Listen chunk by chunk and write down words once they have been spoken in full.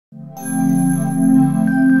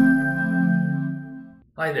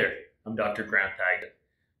Hi there, I'm Dr. Grant Pagdin.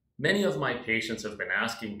 Many of my patients have been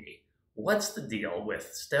asking me, what's the deal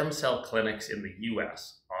with stem cell clinics in the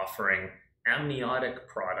US offering amniotic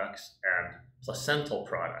products and placental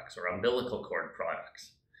products or umbilical cord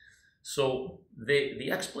products? So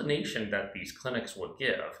the explanation that these clinics will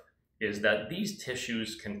give is that these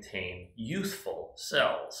tissues contain youthful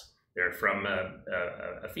cells. They're from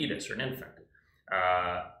a fetus or an infant.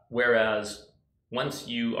 Whereas once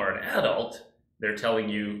you are an adult, they're telling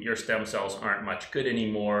you your stem cells aren't much good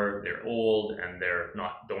anymore, they're old, and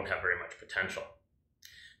don't have very much potential.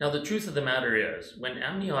 Now, the truth of the matter is, when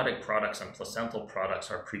amniotic products and placental products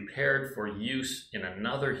are prepared for use in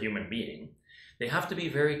another human being, they have to be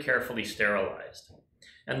very carefully sterilized.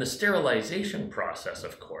 And the sterilization process,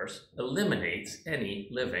 of course, eliminates any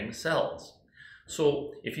living cells.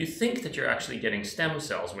 So if you think that you're actually getting stem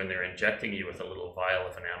cells when they're injecting you with a little vial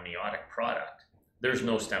of an amniotic product, there's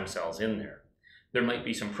no stem cells in there. There might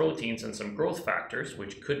be some proteins and some growth factors,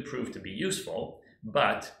 which could prove to be useful,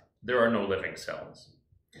 but there are no living cells.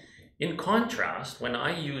 In contrast, when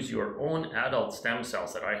I use your own adult stem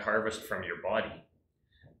cells that I harvest from your body,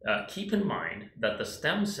 keep in mind that the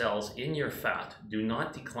stem cells in your fat do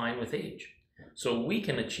not decline with age. So we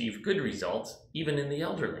can achieve good results even in the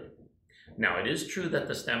elderly. Now, it is true that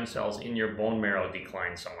the stem cells in your bone marrow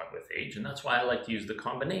decline somewhat with age, and that's why I like to use the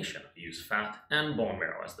combination. I use fat and bone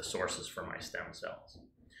marrow as the sources for my stem cells.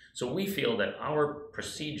 So we feel that our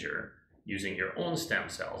procedure using your own stem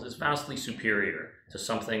cells is vastly superior to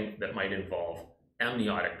something that might involve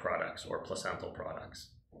amniotic products or placental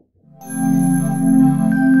products.